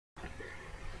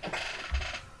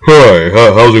Hi,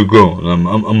 how's it going?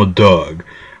 I'm a dog.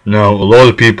 Now a lot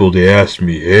of people they ask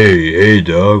me, hey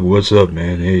dog, what's up,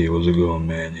 man? Hey, what's it going,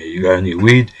 man? Hey, you got any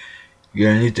weed? You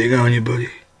got anything on you, buddy?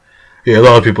 Yeah, a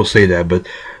lot of people say that, but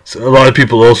a lot of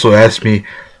people also ask me,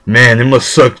 man, it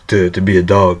must suck to be a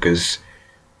dog, cause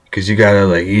you gotta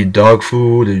like eat dog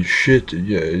food and shit, and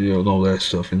yeah, and all that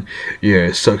stuff, and yeah,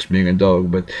 it sucks being a dog.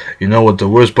 But you know what the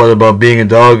worst part about being a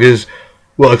dog is?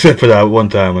 Well, except for that one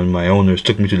time when my owners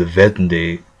took me to the vet and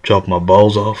they chopped my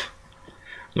balls off.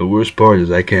 The worst part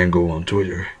is I can't go on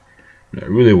Twitter. And I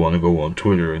really want to go on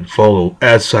Twitter and follow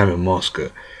at Simon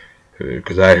Mosca,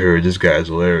 because I heard this guy's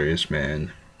hilarious,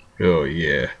 man. Oh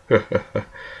yeah.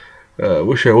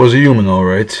 Wish I was a human,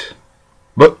 alright.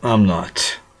 But I'm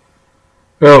not.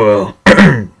 Oh well.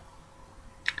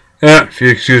 If you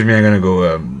excuse me, I'm gonna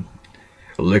go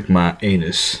lick my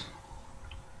anus.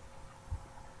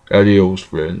 Adios,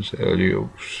 friends.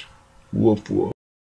 Adios. Woof woof.